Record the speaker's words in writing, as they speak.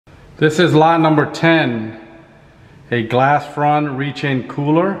This is lot number 10, a glass front reach-in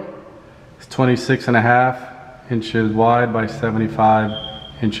cooler. It's 26.5 inches wide by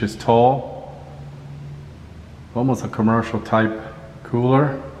 75 inches tall. Almost a commercial type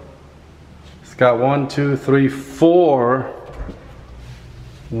cooler. It's got 1, 2, 3, 4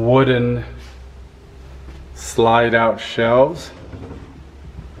 wooden slide out shelves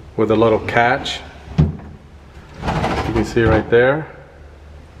with a little catch. You can see right there.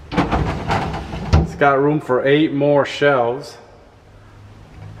 It's got room for 8 more shelves,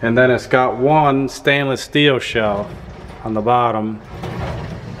 and then it's got 1 stainless steel shelf on the bottom,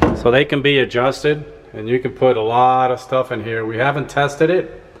 so they can be adjusted and you can put a lot of stuff in here. We haven't tested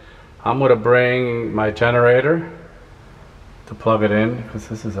it. I'm gonna bring my generator to plug it in because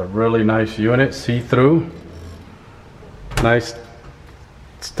this is a really nice unit, see-through, nice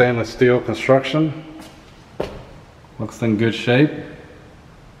stainless steel construction. Looks in good shape.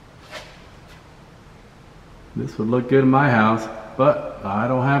 This would look good in my house, but I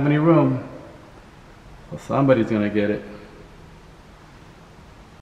don't have any room. So somebody's gonna get it.